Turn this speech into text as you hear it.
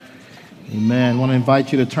Amen. I want to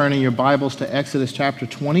invite you to turn in your Bibles to Exodus chapter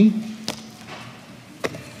 20.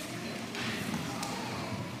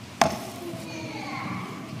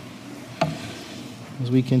 As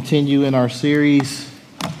we continue in our series,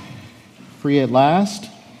 Free at Last.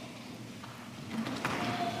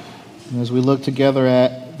 And as we look together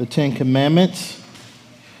at the Ten Commandments,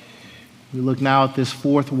 we look now at this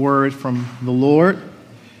fourth word from the Lord.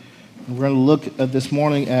 And we're going to look at this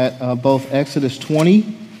morning at both Exodus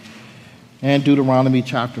 20 and Deuteronomy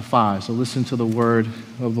chapter 5. So listen to the word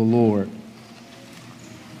of the Lord.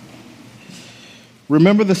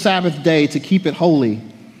 Remember the Sabbath day to keep it holy.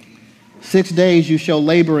 6 days you shall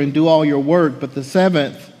labor and do all your work, but the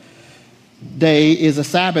seventh day is a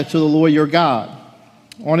Sabbath to the Lord your God.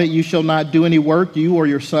 On it you shall not do any work, you or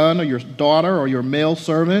your son or your daughter or your male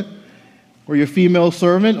servant or your female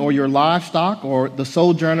servant or your livestock or the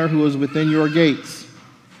sojourner who is within your gates.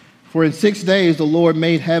 For in 6 days the Lord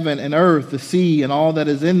made heaven and earth, the sea, and all that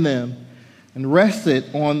is in them, and rested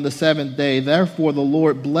on the seventh day. Therefore the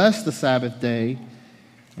Lord blessed the Sabbath day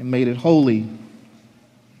and made it holy.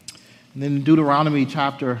 And then in Deuteronomy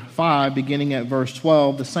chapter 5, beginning at verse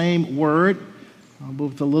 12, the same word, but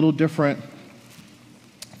with a little different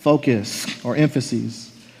focus or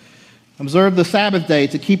emphasis. Observe the Sabbath day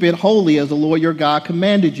to keep it holy as the Lord your God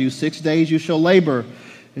commanded you. 6 days you shall labor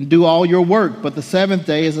and do all your work, but the seventh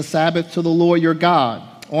day is a Sabbath to the Lord your God.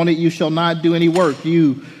 On it you shall not do any work,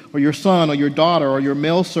 you or your son or your daughter or your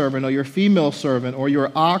male servant or your female servant or your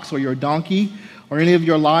ox or your donkey or any of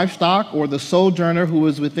your livestock or the sojourner who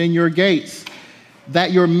is within your gates,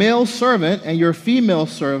 that your male servant and your female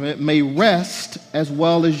servant may rest as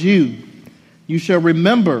well as you. You shall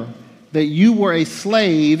remember that you were a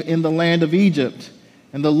slave in the land of Egypt,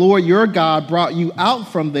 and the Lord your God brought you out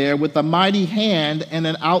from there with a mighty hand and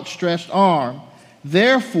an outstretched arm.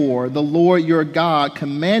 Therefore, the Lord your God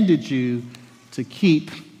commanded you to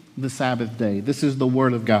keep the Sabbath day. This is the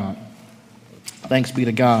word of God. Thanks be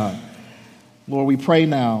to God. Lord, we pray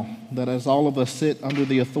now that as all of us sit under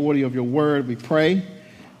the authority of your word, we pray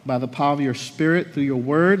by the power of your Spirit through your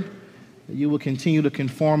word that you will continue to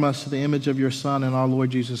conform us to the image of your Son and our Lord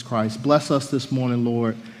Jesus Christ. Bless us this morning,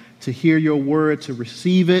 Lord, to hear your word, to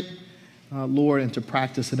receive it, Lord, and to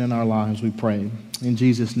practice it in our lives, we pray. In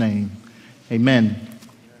Jesus' name, amen.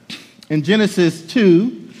 In Genesis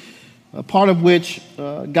 2, a part of which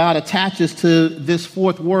God attaches to this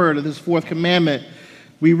fourth word, or this fourth commandment,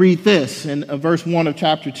 we read this in verse 1 of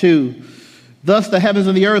chapter 2. Thus the heavens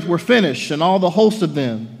and the earth were finished, and all the hosts of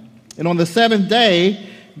them. And on the seventh day,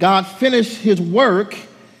 God finished his work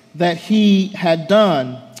that he had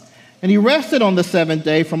done. And he rested on the seventh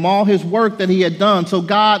day from all his work that he had done. So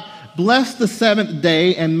God blessed the seventh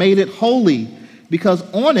day and made it holy, because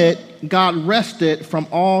on it God rested from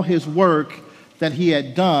all his work that he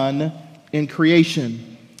had done in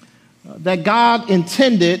creation. That God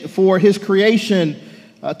intended for his creation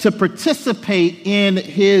to participate in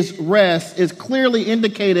his rest is clearly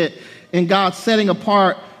indicated in God setting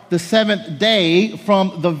apart the seventh day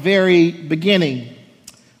from the very beginning.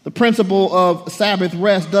 The principle of Sabbath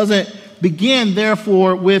rest doesn't begin,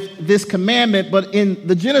 therefore, with this commandment, but in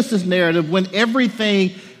the Genesis narrative when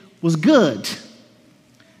everything was good.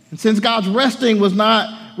 And since God's resting was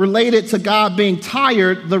not related to God being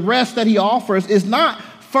tired, the rest that he offers is not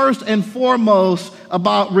first and foremost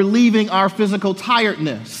about relieving our physical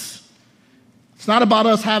tiredness. It's not about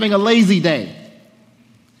us having a lazy day,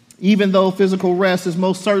 even though physical rest is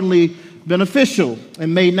most certainly beneficial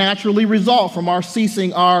and may naturally result from our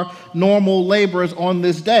ceasing our normal labors on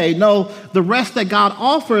this day. No, the rest that God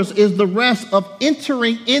offers is the rest of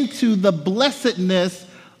entering into the blessedness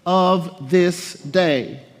of this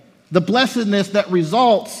day. The blessedness that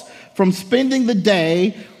results from spending the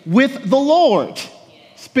day with the Lord.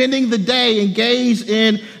 Spending the day engaged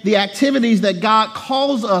in the activities that God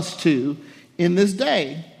calls us to in this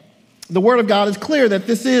day. The word of God is clear that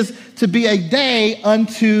this is to be a day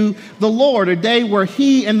unto the Lord, a day where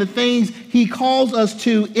he and the things he calls us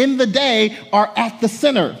to in the day are at the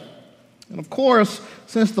center. And of course,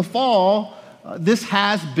 since the fall, this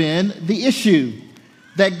has been the issue,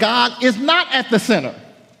 that God is not at the center.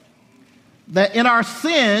 That in our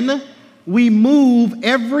sin, we move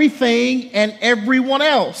everything and everyone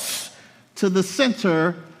else to the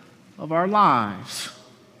center of our lives.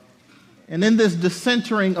 And in this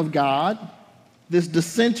decentering of God, this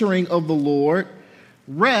decentering of the Lord,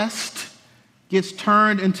 rest gets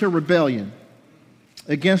turned into rebellion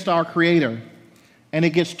against our Creator, and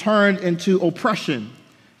it gets turned into oppression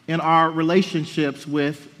in our relationships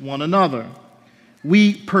with one another.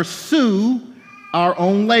 We pursue our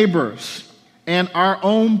own labors and our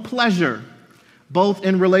own pleasure both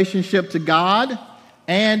in relationship to God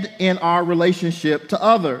and in our relationship to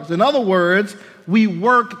others. In other words, we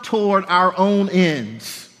work toward our own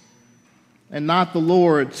ends and not the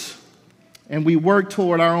Lord's. And we work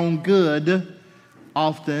toward our own good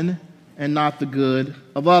often and not the good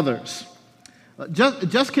of others.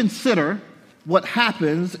 Just consider what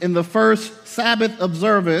happens in the first Sabbath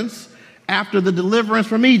observance after the deliverance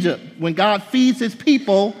from Egypt, when God feeds his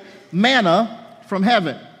people manna from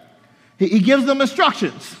heaven. He gives them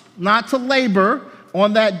instructions not to labor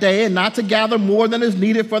on that day and not to gather more than is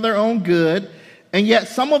needed for their own good. And yet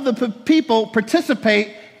some of the people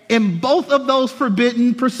participate in both of those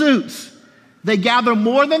forbidden pursuits. They gather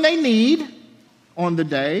more than they need on the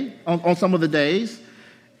day, on some of the days,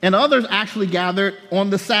 and others actually gathered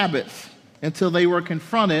on the Sabbath until they were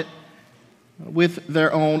confronted with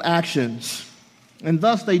their own actions. And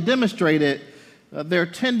thus they demonstrated their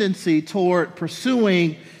tendency toward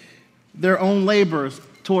pursuing their own labors,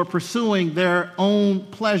 toward pursuing their own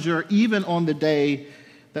pleasure, even on the day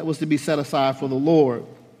that was to be set aside for the Lord.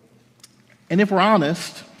 And if we're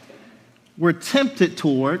honest, we're tempted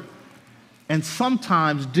toward and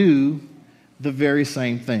sometimes do the very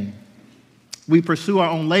same thing. We pursue our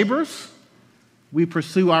own labors. We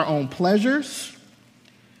pursue our own pleasures.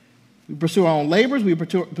 We pursue our own labors. We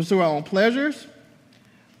pursue our own pleasures,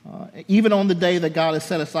 even on the day that God has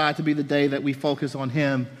set aside to be the day that we focus on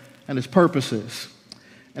him and his purposes.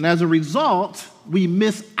 And as a result, we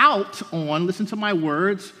miss out on, listen to my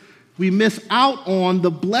words, we miss out on the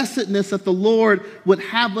blessedness that the Lord would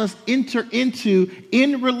have us enter into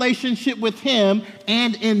in relationship with him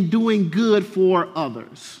and in doing good for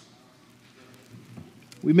others.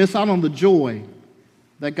 We miss out on the joy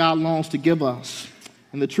that God longs to give us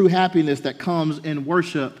and the true happiness that comes in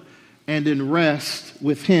worship and in rest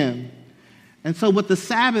with him. And so what the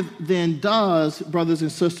Sabbath then does, brothers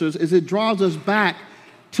and sisters, is it draws us back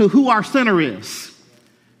to who our center is.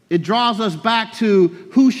 It draws us back to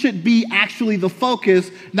who should be actually the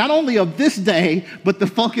focus, not only of this day, but the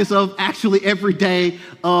focus of actually every day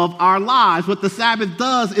of our lives. What the Sabbath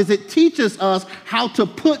does is it teaches us how to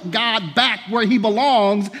put God back where he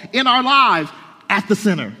belongs in our lives, at the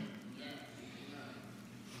center.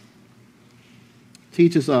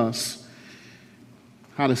 Teaches us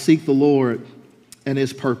how to seek the Lord and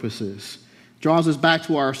his purposes. Draws us back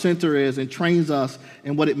to where our center is and trains us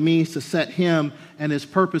in what it means to set him and his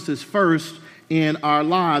purposes first in our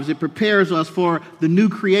lives. It prepares us for the new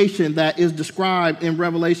creation that is described in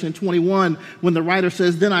Revelation 21 when the writer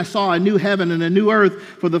says, "Then I saw a new heaven and a new earth,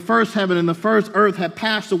 for the first heaven and the first earth had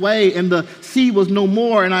passed away, and the sea was no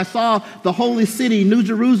more. And I saw the holy city, New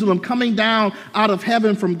Jerusalem, coming down out of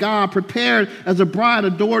heaven from God, prepared as a bride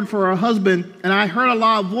adored for her husband. And I heard a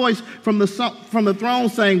loud voice from the throne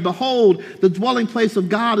saying, 'Behold, the dwelling place of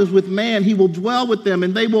God is with man. He will dwell with them,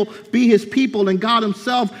 and they will be his people, and God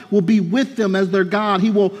himself will be with them as their God.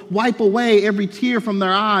 He will wipe away every tear from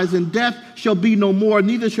their eyes, and death shall be no more.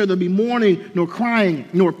 Neither shall there be mourning, nor crying,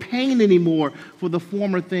 nor pain anymore, for the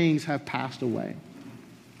former things have passed away.'"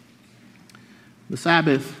 The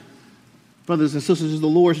Sabbath, brothers and sisters, is the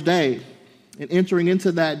Lord's day. And entering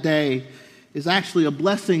into that day is actually a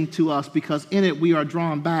blessing to us, because in it we are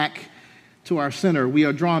drawn back to our center. We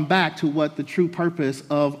are drawn back to what the true purpose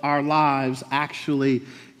of our lives actually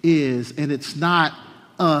is. And it's not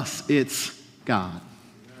us, it's God.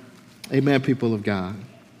 Amen, people of God.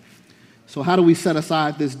 So how do we set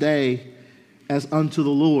aside this day as unto the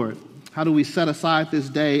Lord? How do we set aside this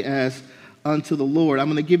day as unto the Lord? I'm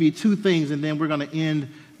going to give you two things, and then we're going to end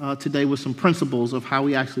today with some principles of how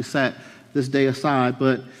we actually set this day aside.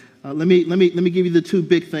 But let me give you the two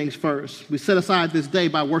big things first. We set aside this day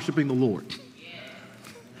by worshiping the Lord.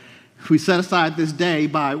 We set aside this day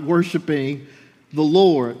by worshiping the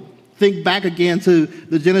Lord. Think back again to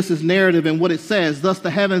the Genesis narrative and what it says. "Thus the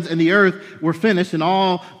heavens and the earth were finished, and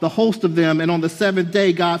all the host of them. And on the seventh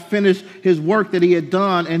day, God finished his work that he had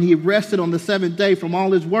done, and he rested on the seventh day from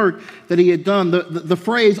all his work that he had done." The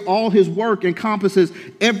phrase "all his work" encompasses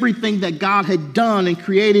everything that God had done in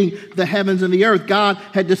creating the heavens and the earth. God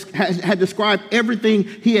had described everything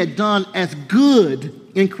he had done as good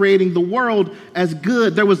in creating the world as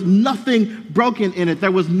good. There was nothing broken in it.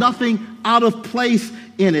 There was nothing out of place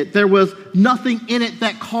in it. There was nothing in it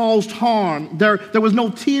that caused harm. There was no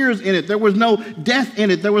tears in it. There was no death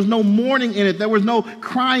in it. There was no mourning in it. There was no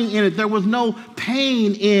crying in it. There was no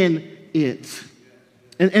pain in it.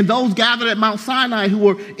 And those gathered at Mount Sinai who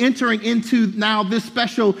were entering into now this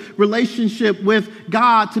special relationship with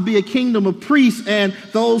God to be a kingdom of priests, and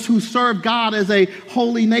those who serve God as a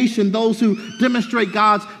holy nation, those who demonstrate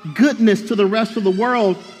God's goodness to the rest of the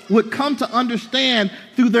world, would come to understand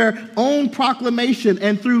through their own proclamation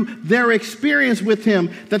and through their experience with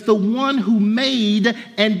him that the one who made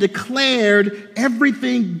and declared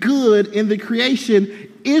everything good in the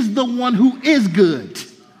creation is the one who is good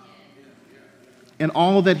in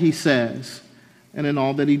all that he says and in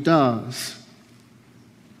all that he does.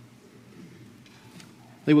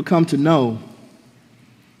 They would come to know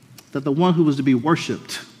that the one who was to be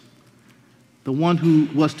worshiped, the one who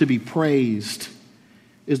was to be praised,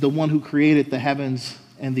 is the one who created the heavens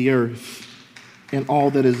and the earth and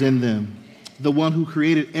all that is in them, the one who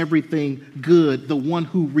created everything good, the one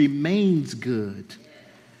who remains good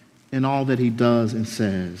in all that he does and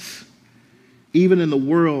says. Even in the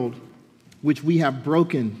world which we have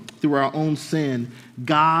broken through our own sin,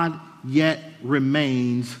 God yet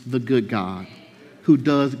remains the good God who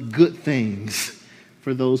does good things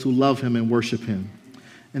for those who love him and worship him.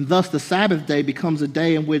 And thus the Sabbath day becomes a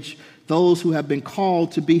day in which those who have been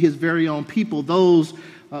called to be his very own people, those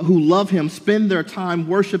who love him, spend their time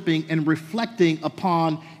worshiping and reflecting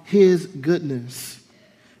upon his goodness.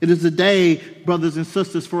 It is a day, brothers and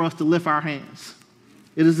sisters, for us to lift our hands.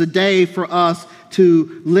 It is a day for us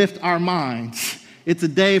to lift our minds. It's a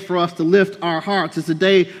day for us to lift our hearts. It's a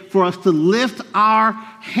day for us to lift our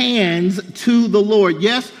hands to the Lord.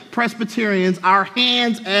 Yes, Presbyterians, our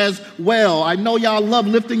hands as well. I know y'all love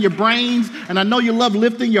lifting your brains, and I know you love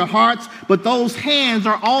lifting your hearts, but those hands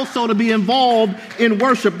are also to be involved in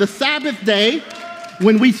worship. The Sabbath day,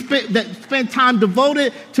 when we spend time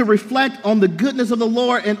devoted to reflect on the goodness of the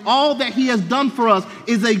Lord and all that he has done for us,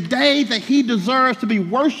 is a day that he deserves to be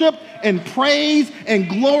worshiped and praised and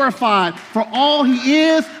glorified for all he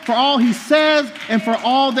is, for all he says, and for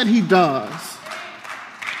all that he does.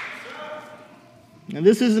 And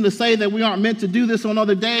this isn't to say that we aren't meant to do this on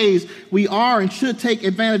other days. We are and should take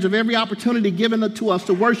advantage of every opportunity given to us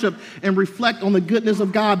to worship and reflect on the goodness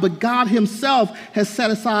of God. But God himself has set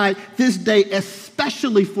aside this day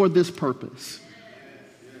especially for this purpose.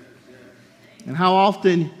 And how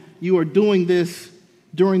often you are doing this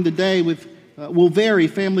during the day will vary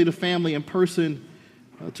family to family and person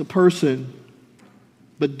to person.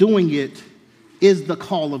 But doing it is the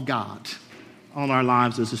call of God on our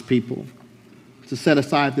lives as his people, to set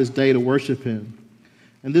aside this day to worship him.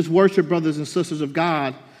 And this worship, brothers and sisters of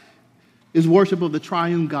God, is worship of the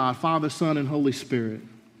triune God, Father, Son, and Holy Spirit.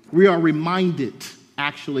 We are reminded,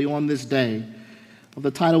 actually, on this day, of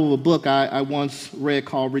the title of a book I once read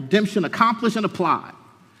called Redemption Accomplished and Applied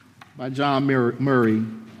by John Murray.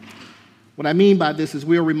 What I mean by this is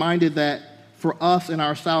we are reminded that for us in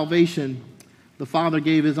our salvation, the Father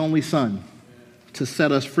gave his only Son to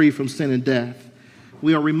set us free from sin and death.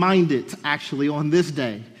 We are reminded, actually, on this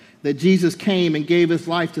day, that Jesus came and gave his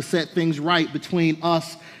life to set things right between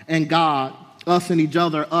us and God, us and each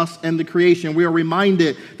other, us and the creation. We are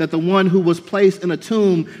reminded that the one who was placed in a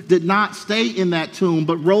tomb did not stay in that tomb,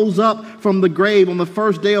 but rose up from the grave on the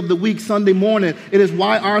first day of the week, Sunday morning. It is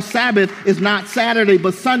why our Sabbath is not Saturday,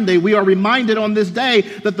 but Sunday. We are reminded on this day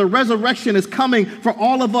that the resurrection is coming for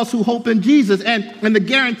all of us who hope in Jesus. And the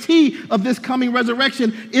guarantee of this coming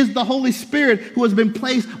resurrection is the Holy Spirit who has been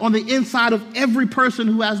placed on the inside of every person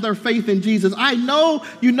who has their faith in Jesus. I know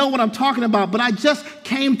you know what I'm talking about, but I just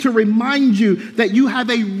came to remind you that you have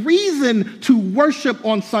a reason to worship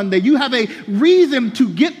on Sunday. You have a reason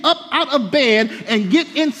to get up out of bed and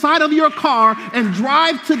get inside of your car and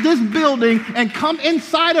drive to this building and come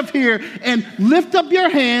inside of here and lift up your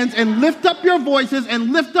hands and lift up your voices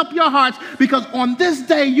and lift up your hearts, because on this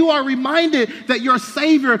day you are reminded that your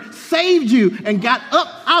Savior saved you and got up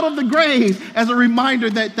out of the grave, as a reminder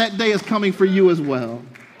that that day is coming for you as well.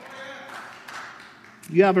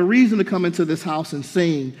 You have a reason to come into this house and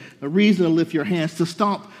sing, a reason to lift your hands, to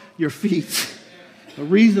stomp your feet, a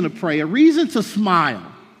reason to pray, a reason to smile,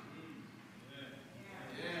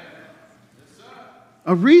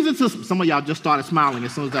 a reason to, some of y'all just started smiling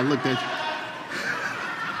as soon as I looked at you.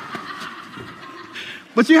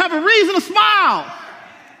 But you have a reason to smile.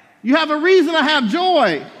 You have a reason to have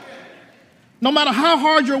joy. No matter how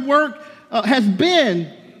hard your work has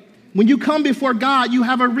been, when you come before God, you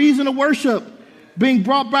have a reason to worship. Being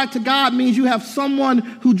brought back to God means you have someone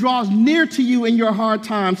who draws near to you in your hard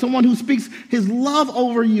times, someone who speaks his love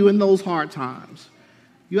over you in those hard times.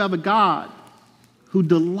 You have a God who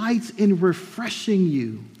delights in refreshing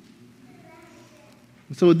you.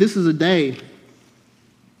 And so this is a day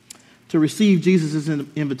to receive Jesus'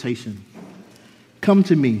 invitation. Come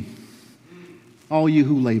to me, all you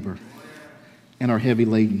who labor and are heavy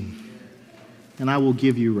laden, and I will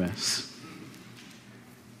give you rest.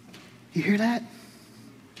 You hear that?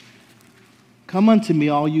 Come unto me,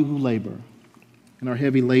 all you who labor and are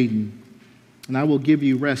heavy laden, and I will give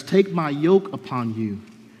you rest. Take my yoke upon you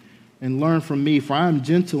and learn from me, for I am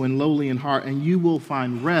gentle and lowly in heart, and you will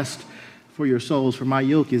find rest for your souls. For my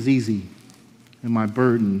yoke is easy and my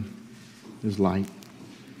burden is light.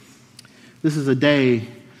 This is a day,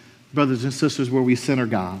 brothers and sisters, where we center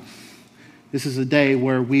God. This is a day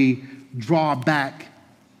where we draw back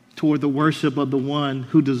toward the worship of the one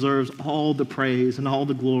who deserves all the praise and all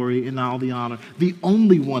the glory and all the honor, the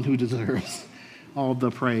only one who deserves all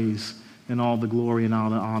the praise and all the glory and all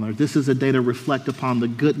the honor. This is a day to reflect upon the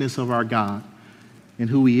goodness of our God and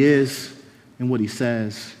who he is and what he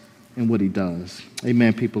says and what he does.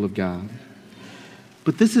 Amen, people of God.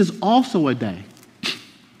 But this is also a day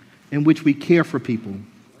in which we care for people.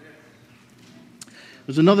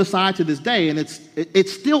 There's another side to this day, and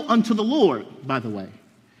it's still unto the Lord, by the way.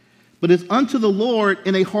 But it's unto the Lord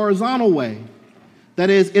in a horizontal way. That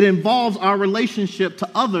is, it involves our relationship to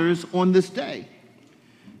others on this day.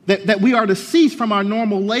 That we are to cease from our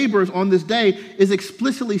normal labors on this day is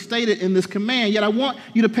explicitly stated in this command. Yet I want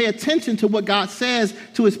you to pay attention to what God says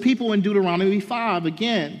to his people in Deuteronomy 5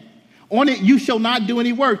 again. On it you shall not do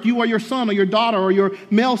any work, you or your son or your daughter or your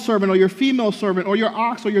male servant or your female servant or your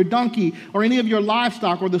ox or your donkey or any of your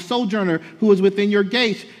livestock or the sojourner who is within your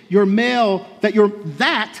gates. Your male, your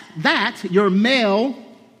male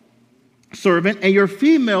servant and your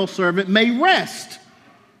female servant may rest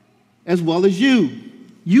as well as you.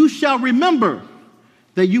 You shall remember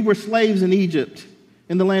that you were slaves in Egypt,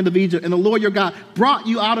 in the land of Egypt, and the Lord your God brought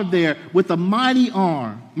you out of there with a mighty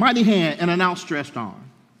hand, and an outstretched arm.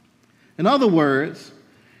 In other words,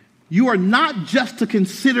 you are not just to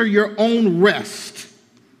consider your own rest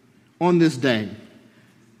on this day,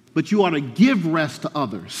 but you are to give rest to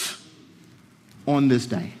others on this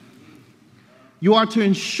day. You are to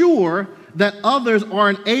ensure that others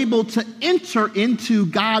are able to enter into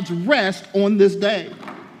God's rest on this day.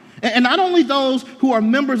 And not only those who are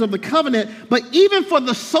members of the covenant, but even for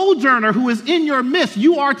the sojourner who is in your midst,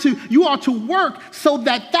 you are to work so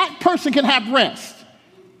that that person can have rest.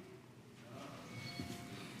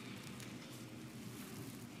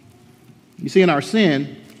 You see, in our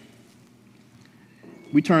sin,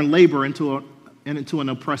 we turn labor into an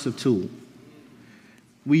oppressive tool.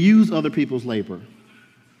 We use other people's labor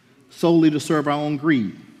solely to serve our own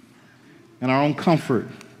greed and our own comfort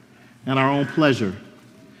and our own pleasure.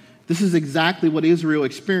 This is exactly what Israel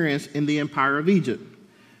experienced in the empire of Egypt.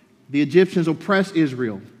 The Egyptians oppressed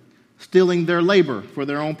Israel, stealing their labor for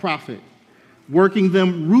their own profit, working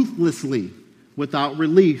them ruthlessly without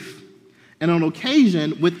relief, and on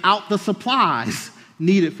occasion without the supplies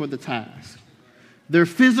needed for the task. Their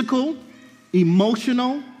physical,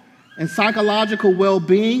 emotional, and psychological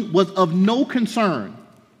well-being was of no concern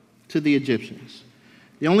to the Egyptians.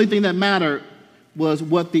 The only thing that mattered was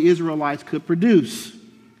what the Israelites could produce.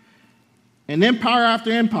 And empire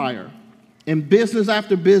after empire and business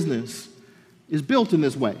after business is built in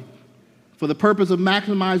this way for the purpose of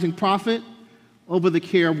maximizing profit over the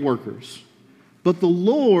care of workers. But the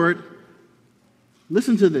Lord,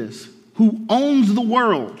 listen to this, who owns the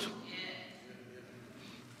world,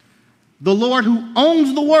 the Lord who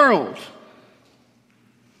owns the world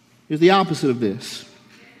is the opposite of this.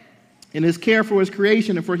 In his care for his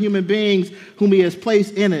creation and for human beings whom he has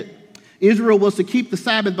placed in it, Israel was to keep the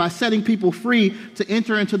Sabbath by setting people free to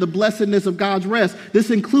enter into the blessedness of God's rest.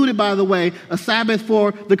 This included, by the way, a Sabbath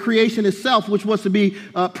for the creation itself, which was to be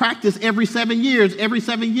practiced every 7 years. Every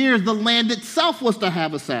 7 years, the land itself was to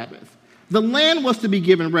have a Sabbath. The land was to be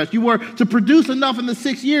given rest. You were to produce enough in the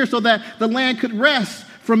 6 years so that the land could rest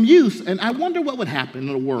from use. And I wonder what would happen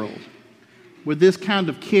in a world where this kind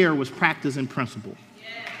of care was practiced in principle.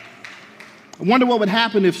 I wonder what would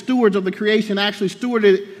happen if stewards of the creation actually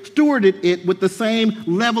stewarded it with the same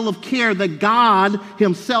level of care that God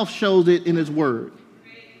himself shows it in his word.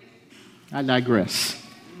 I digress.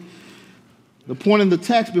 The point in the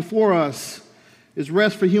text before us is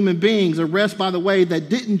rest for human beings, a rest, by the way, that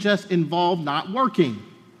didn't just involve not working.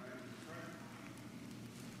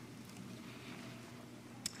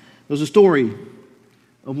 There's a story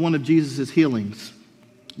of one of Jesus' healings.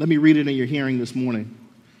 Let me read it in your hearing this morning.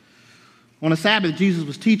 On a Sabbath, Jesus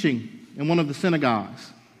was teaching in one of the synagogues,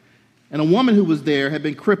 and a woman who was there had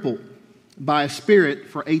been crippled by a spirit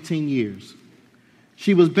for 18 years.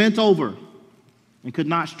 She was bent over and could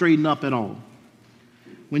not straighten up at all.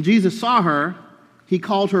 When Jesus saw her, he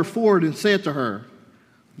called her forward and said to her,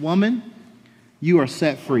 "Woman, you are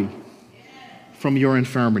set free from your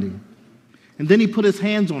infirmity." And then he put his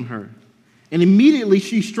hands on her. And immediately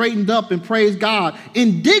she straightened up and praised God.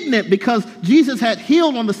 Indignant because Jesus had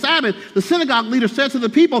healed on the Sabbath, the synagogue leader said to the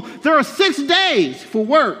people, "There are 6 days for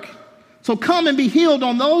work, So come and be healed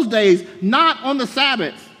on those days, not on the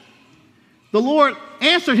Sabbath. The Lord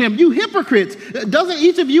answered him, you hypocrites, doesn't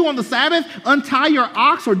each of you on the Sabbath untie your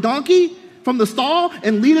ox or donkey from the stall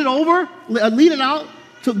and lead it out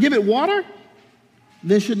to give it water?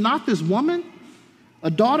 Then should not this woman, a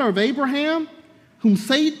daughter of Abraham, whom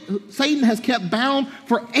Satan has kept bound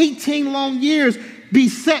for 18 long years, be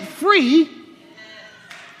set free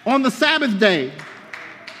on the Sabbath day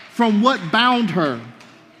from what bound her?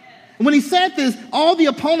 When he said this, all the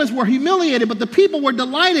opponents were humiliated, but the people were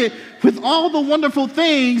delighted with all the wonderful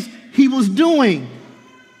things he was doing.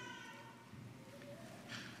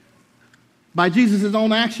 By Jesus'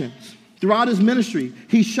 own actions, throughout his ministry,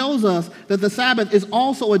 he shows us that the Sabbath is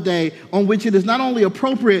also a day on which it is not only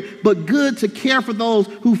appropriate, but good to care for those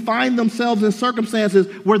who find themselves in circumstances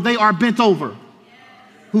where they are bent over,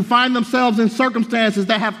 who find themselves in circumstances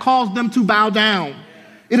that have caused them to bow down.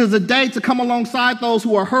 It is a day to come alongside those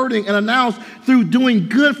who are hurting and announce through doing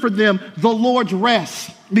good for them the Lord's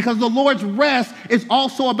rest. Because the Lord's rest is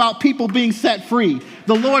also about people being set free.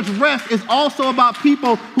 The Lord's rest is also about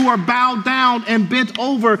people who are bowed down and bent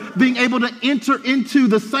over being able to enter into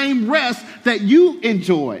the same rest that you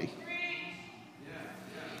enjoy.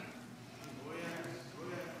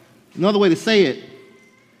 Another way to say it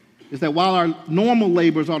is that while our normal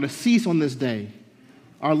labors are to cease on this day,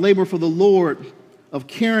 our labor for the Lord of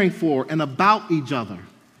caring for and about each other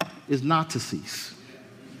is not to cease.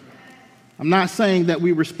 I'm not saying that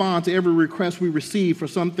we respond to every request we receive, for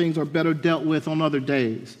some things are better dealt with on other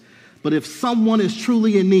days. But if someone is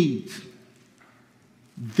truly in need,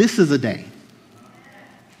 this is a day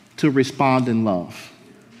to respond in love.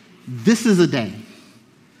 This is a day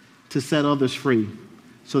to set others free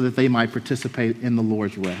so that they might participate in the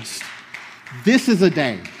Lord's rest. This is a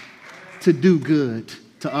day to do good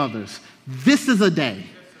to others. This is a day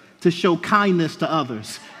to show kindness to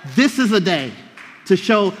others. This is a day to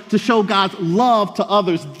show God's love to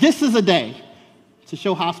others. This is a day to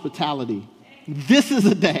show hospitality. This is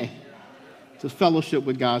a day to fellowship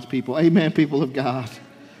with God's people. Amen, people of God.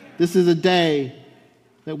 This is a day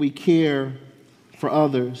that we care for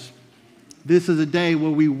others. This is a day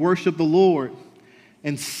where we worship the Lord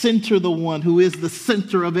and center the one who is the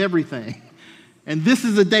center of everything. And this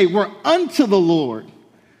is a day where unto the Lord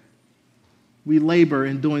we labor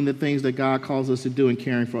in doing the things that God calls us to do and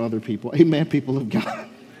caring for other people. Amen, people of God.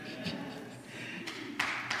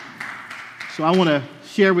 So I want to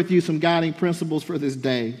share with you some guiding principles for this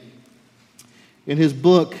day. In his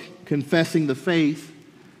book, Confessing the Faith,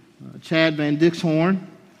 Chad Van Dixhoorn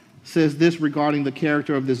says this regarding the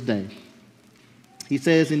character of this day. He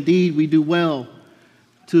says, indeed, we do well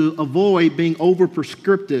to avoid being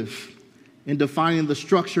over-prescriptive in defining the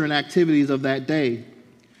structure and activities of that day.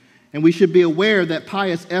 And we should be aware that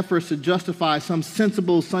pious efforts to justify some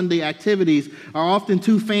sensible Sunday activities are often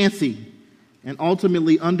too fancy and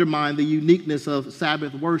ultimately undermine the uniqueness of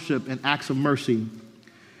Sabbath worship and acts of mercy.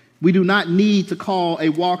 We do not need to call a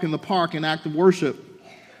walk in the park an act of worship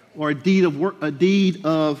or a deed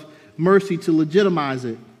of mercy to legitimize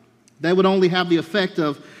it. That would only have the effect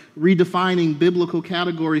of redefining biblical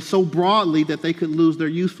categories so broadly that they could lose their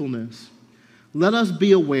usefulness. Let us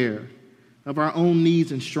be aware of our own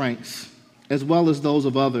needs and strengths, as well as those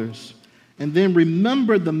of others. And then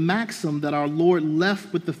remember the maxim that our Lord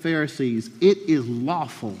left with the Pharisees: it is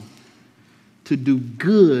lawful to do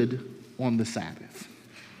good on the Sabbath.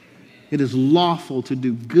 It is lawful to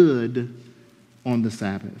do good on the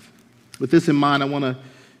Sabbath. With this in mind, I want to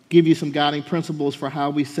give you some guiding principles for how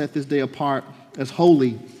we set this day apart as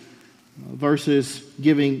holy versus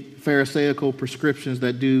giving Pharisaical prescriptions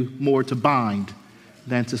that do more to bind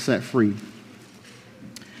than to set free.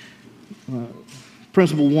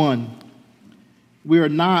 Principle 1, we are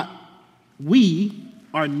not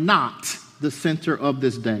the center of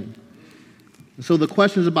this day. And so the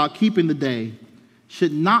questions about keeping the day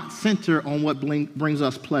should not center on what brings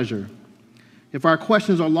us pleasure. If our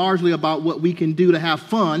questions are largely about what we can do to have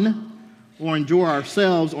fun or enjoy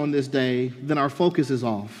ourselves on this day, then our focus is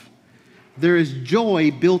off. There is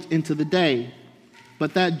joy built into the day,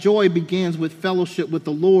 but that joy begins with fellowship with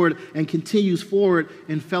the Lord and continues forward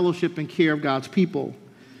in fellowship and care of God's people.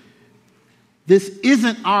 This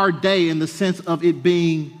isn't our day in the sense of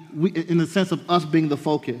us being the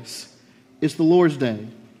focus. It's the Lord's day.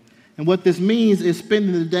 And what this means is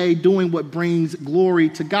spending the day doing what brings glory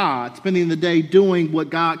to God, spending the day doing what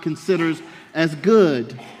God considers as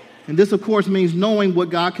good, And this, of course, means knowing what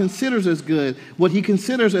God considers as good, what he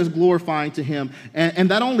considers as glorifying to him. And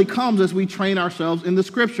that only comes as we train ourselves in the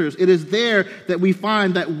scriptures. It is there that we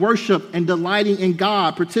find that worship and delighting in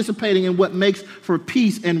God, participating in what makes for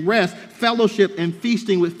peace and rest, fellowship and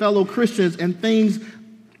feasting with fellow Christians, and things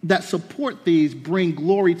that support these bring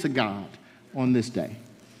glory to God on this day.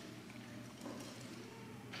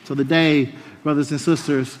 So the day, brothers and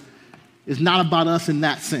sisters, is not about us in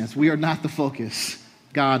that sense. We are not the focus.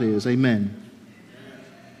 God is. Amen.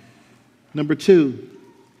 Number 2,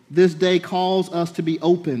 this day calls us to be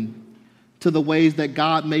open to the ways that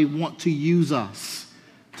God may want to use us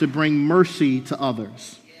to bring mercy to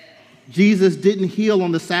others. Jesus didn't heal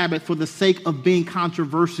on the Sabbath for the sake of being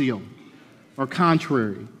controversial or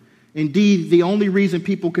contrary. Indeed, the only reason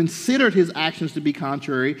people considered his actions to be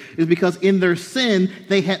contrary is because in their sin,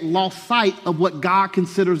 they had lost sight of what God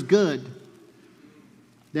considers good.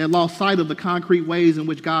 They had lost sight of the concrete ways in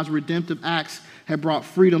which God's redemptive acts had brought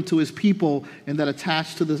freedom to his people, and that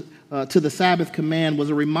attached to the Sabbath command was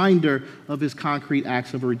a reminder of his concrete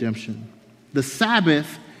acts of redemption. The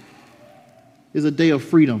Sabbath is a day of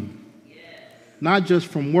freedom, not just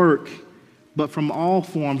from work, but from all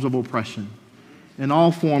forms of oppression and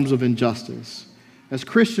all forms of injustice. As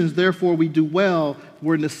Christians, therefore, we do well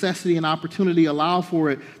where necessity and opportunity allow for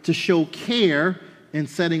it to show care in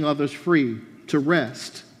setting others free, to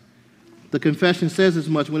rest. The confession says as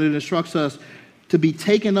much when it instructs us to be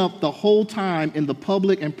taken up the whole time in the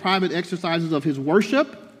public and private exercises of his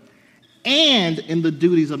worship and in the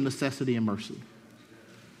duties of necessity and mercy.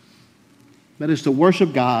 That is to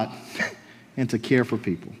worship God and to care for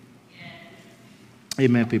people.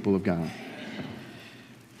 Amen, people of God.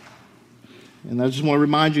 And I just want to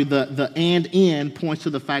remind you that the and in points to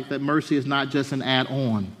the fact that mercy is not just an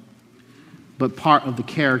add-on, but part of the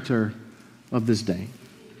character of this day.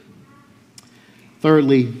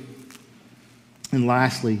 Thirdly, and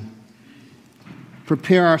lastly,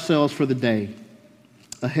 prepare ourselves for the day,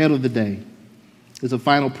 ahead of the day, is a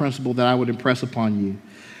final principle that I would impress upon you.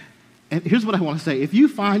 And here's what I want to say. If you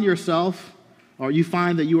find yourself, or you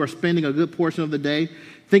find that you are spending a good portion of the day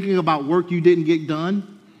thinking about work you didn't get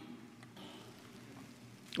done,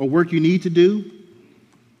 or work you need to do,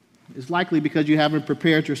 it's likely because you haven't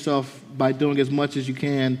prepared yourself by doing as much as you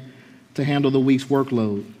can to handle the week's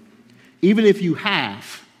workload. Even if you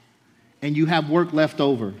have, and you have work left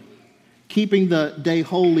over, keeping the day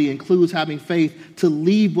holy includes having faith to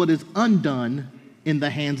leave what is undone in the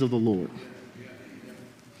hands of the Lord.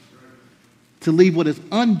 To leave what is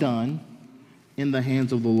undone in the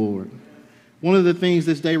hands of the Lord. One of the things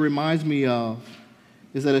this day reminds me of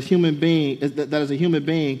is that as a human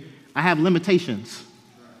being, I have limitations.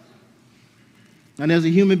 And as a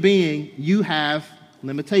human being, you have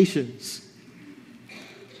limitations.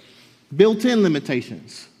 Built-in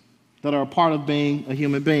limitations that are a part of being a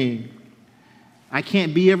human being. I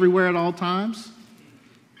can't be everywhere at all times.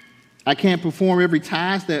 I can't perform every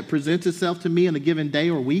task that presents itself to me in a given day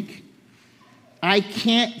or week. I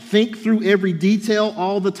can't think through every detail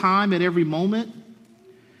all the time at every moment.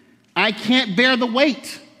 I can't bear the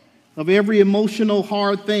weight of every emotionally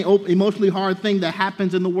hard thing that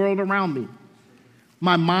happens in the world around me.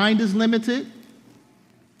 My mind is limited.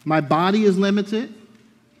 My body is limited.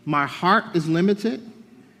 My heart is limited.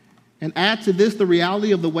 And add to this the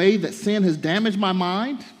reality of the way that sin has damaged my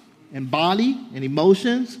mind and body and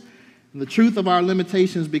emotions, and the truth of our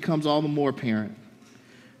limitations becomes all the more apparent.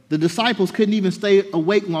 The disciples couldn't even stay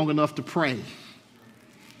awake long enough to pray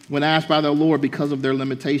when asked by their Lord because of their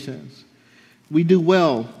limitations. We do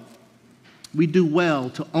well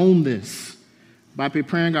to own this by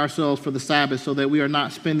preparing ourselves for the Sabbath so that we are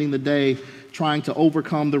not spending the day trying to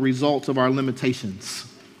overcome the results of our limitations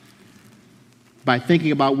by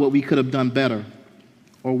thinking about what we could have done better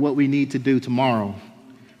or what we need to do tomorrow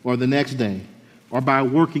or the next day, or by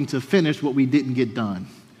working to finish what we didn't get done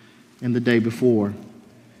in the day before,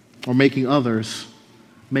 or making others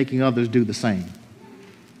do the same.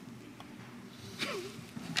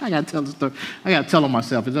 I got to tell the story. I got to tell them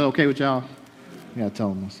myself. Is that okay with y'all? I got to tell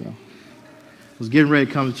them myself. I was getting ready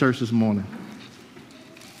to come to church this morning.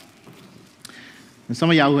 And some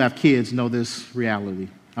of y'all who have kids know this reality.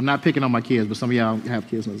 I'm not picking on my kids, but some of y'all have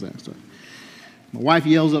kids know that story. My wife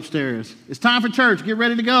yells upstairs, "It's time for church. Get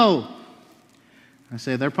ready to go." I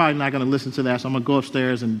said, they're probably not going to listen to that, so I'm going to go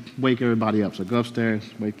upstairs and wake everybody up. So go upstairs,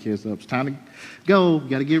 wake kids up. It's time to go. You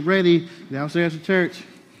got to get ready. Downstairs to church.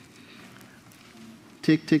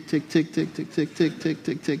 Tick, tick, tick, tick, tick, tick, tick, tick, tick,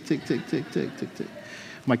 tick, tick, tick, tick, tick, tick, tick, tick.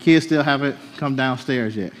 My kids still haven't come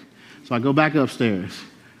downstairs yet. So I go back upstairs.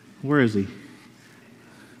 Where is he?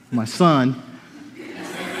 My son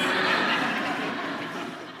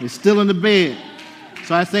He's still in the bed.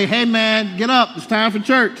 So I say, hey man, get up, it's time for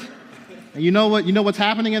church. And you know what? You know what's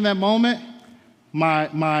happening in that moment?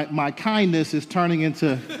 My kindness is turning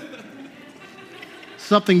into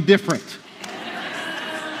something different.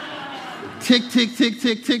 Tick, tick, tick,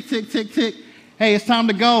 tick, tick, tick, tick, tick. Hey, it's time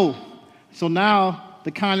to go. So now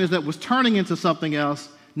the kindness that was turning into something else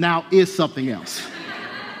now is something else.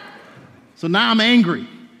 So now I'm angry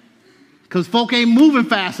because folk ain't moving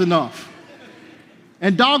fast enough.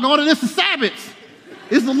 And doggone it, it's the Sabbath.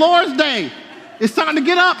 It's the Lord's day. It's time to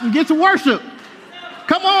get up and get to worship.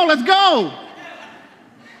 Come on, let's go.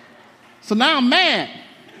 So now I'm mad.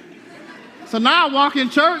 So now I walk in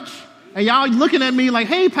church and y'all looking at me like,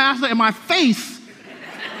 hey, pastor, and my face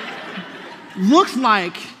looks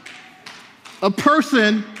like a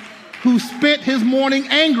person who spent his morning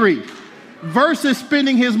angry versus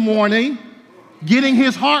spending his morning getting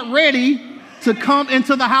his heart ready to come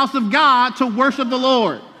into the house of God to worship the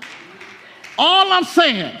Lord. All I'm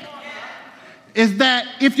saying is that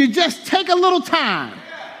if you just take a little time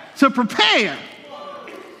to prepare,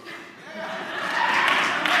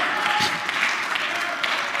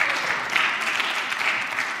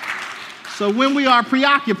 so when we are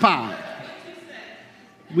preoccupied,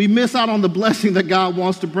 we miss out on the blessing that God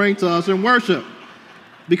wants to bring to us in worship.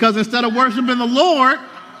 Because instead of worshiping the Lord,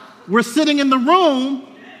 we're sitting in the room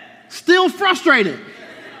still frustrated.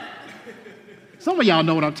 Some of y'all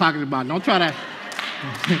know what I'm talking about. Don't try to,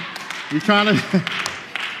 you're trying to,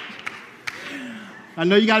 I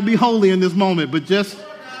know you got to be holy in this moment, but just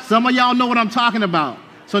some of y'all know what I'm talking about.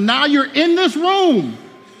 So now you're in this room,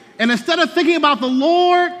 and instead of thinking about the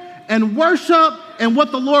Lord and worship and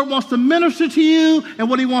what the Lord wants to minister to you and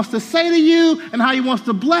what he wants to say to you and how he wants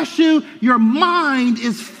to bless you, your mind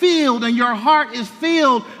is filled and your heart is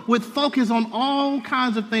filled with focus on all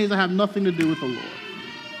kinds of things that have nothing to do with the Lord.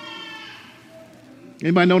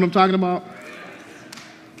 Anybody know what I'm talking about?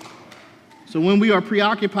 So when we are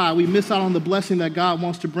preoccupied, we miss out on the blessing that God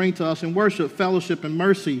wants to bring to us in worship, fellowship, and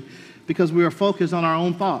mercy because we are focused on our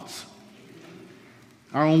own thoughts,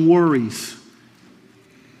 our own worries,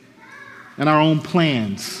 and our own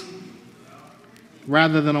plans,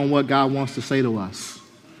 rather than on what God wants to say to us,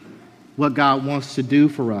 what God wants to do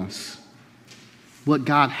for us, what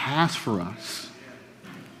God has for us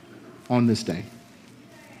on this day.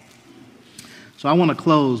 So I want to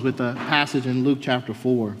close with a passage in Luke chapter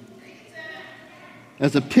 4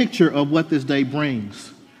 as a picture of what this day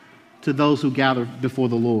brings to those who gather before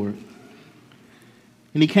the Lord.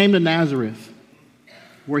 And he came to Nazareth,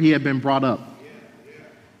 where he had been brought up.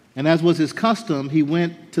 And as was his custom, he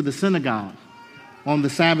went to the synagogue on the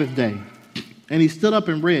Sabbath day, and he stood up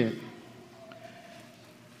and read.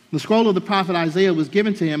 The scroll of the prophet Isaiah was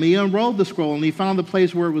given to him. He unrolled the scroll, and he found the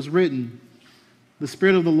place where it was written, "The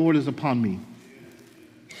Spirit of the Lord is upon me,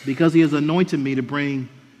 because he has anointed me to bring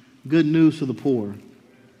good news to the poor.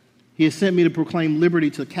 He has sent me to proclaim liberty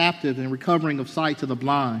to captives and recovering of sight to the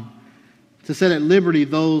blind, to set at liberty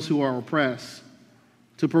those who are oppressed,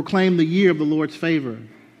 to proclaim the year of the Lord's favor."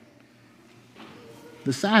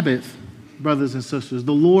 The Sabbath, brothers and sisters,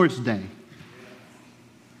 the Lord's day,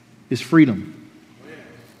 is freedom.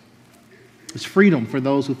 It's freedom for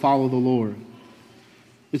those who follow the Lord.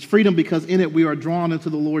 It's freedom because in it we are drawn into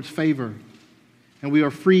the Lord's favor, and we are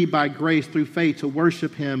freed by grace through faith to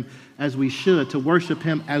worship him as we should, to worship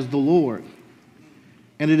him as the Lord.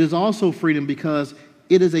 And it is also freedom because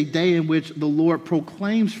it is a day in which the Lord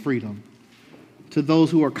proclaims freedom to those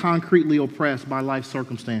who are concretely oppressed by life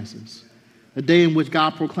circumstances. A day in which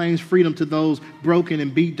God proclaims freedom to those broken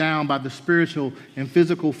and beat down by the spiritual and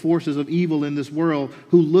physical forces of evil in this world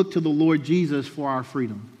who look to the Lord Jesus for our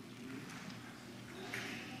freedom.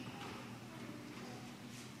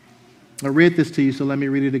 I read this to you, so let me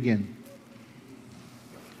read it again.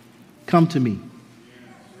 Come to me,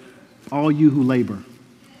 all you who labor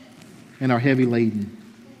and are heavy laden,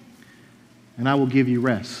 and I will give you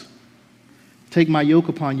rest. Take my yoke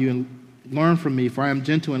upon you and learn from me, for I am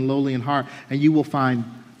gentle and lowly in heart, and you will find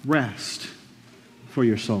rest for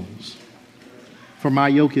your souls. For my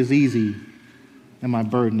yoke is easy and my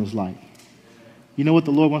burden is light. You know what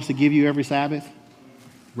the Lord wants to give you every Sabbath?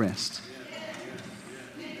 Rest.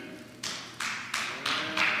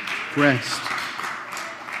 Rest.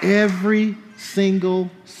 Every single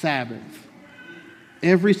Sabbath,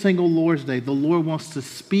 every single Lord's Day, the Lord wants to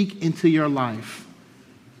speak into your life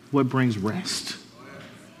what brings rest,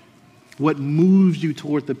 what moves you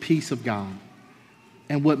toward the peace of God,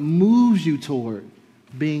 and what moves you toward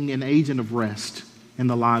being an agent of rest in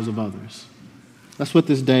the lives of others. That's what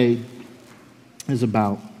this day is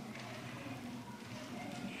about.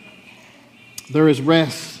 There is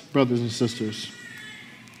rest, brothers and sisters,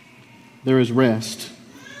 there is rest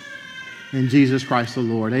in Jesus Christ the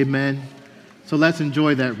Lord. Amen. So let's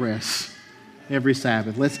enjoy that rest every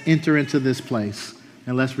Sabbath. Let's enter into this place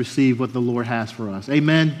and let's receive what the Lord has for us.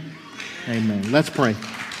 Amen. Amen. Let's pray.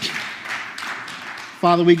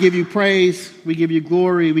 Father, we give you praise, we give you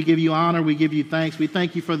glory, we give you honor, we give you thanks. We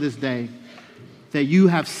thank you for this day that you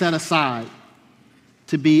have set aside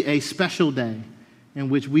to be a special day in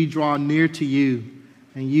which we draw near to you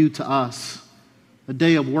and you to us. A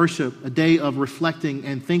day of worship, a day of reflecting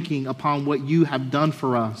and thinking upon what you have done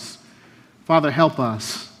for us. Father, help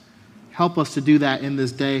us. Help us to do that in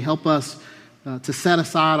this day. Help us to set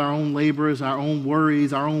aside our own labors, our own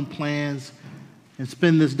worries, our own plans, and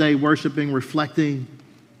spend this day worshiping, reflecting,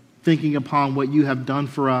 thinking upon what you have done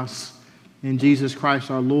for us in Jesus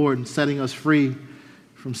Christ our Lord, and setting us free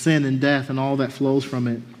from sin and death and all that flows from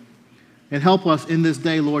it. And help us in this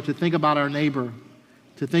day, Lord, to think about our neighbor,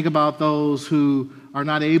 to think about those who are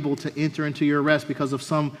not able to enter into your rest because of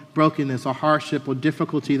some brokenness or hardship or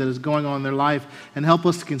difficulty that is going on in their life. And help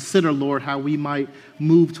us to consider, Lord, how we might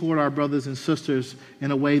move toward our brothers and sisters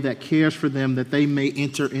in a way that cares for them, that they may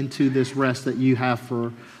enter into this rest that you have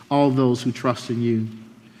for all those who trust in you.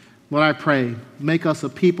 Lord, I pray, make us a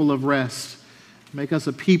people of rest. Make us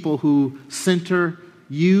a people who center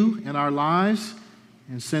you in our lives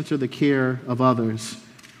and center the care of others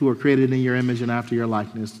who are created in your image and after your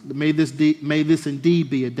likeness. May this indeed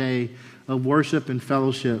be a day of worship and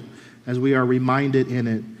fellowship as we are reminded in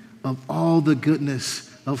it of all the goodness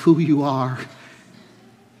of who you are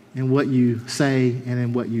and what you say and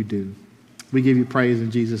in what you do. We give you praise in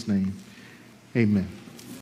Jesus' name. Amen.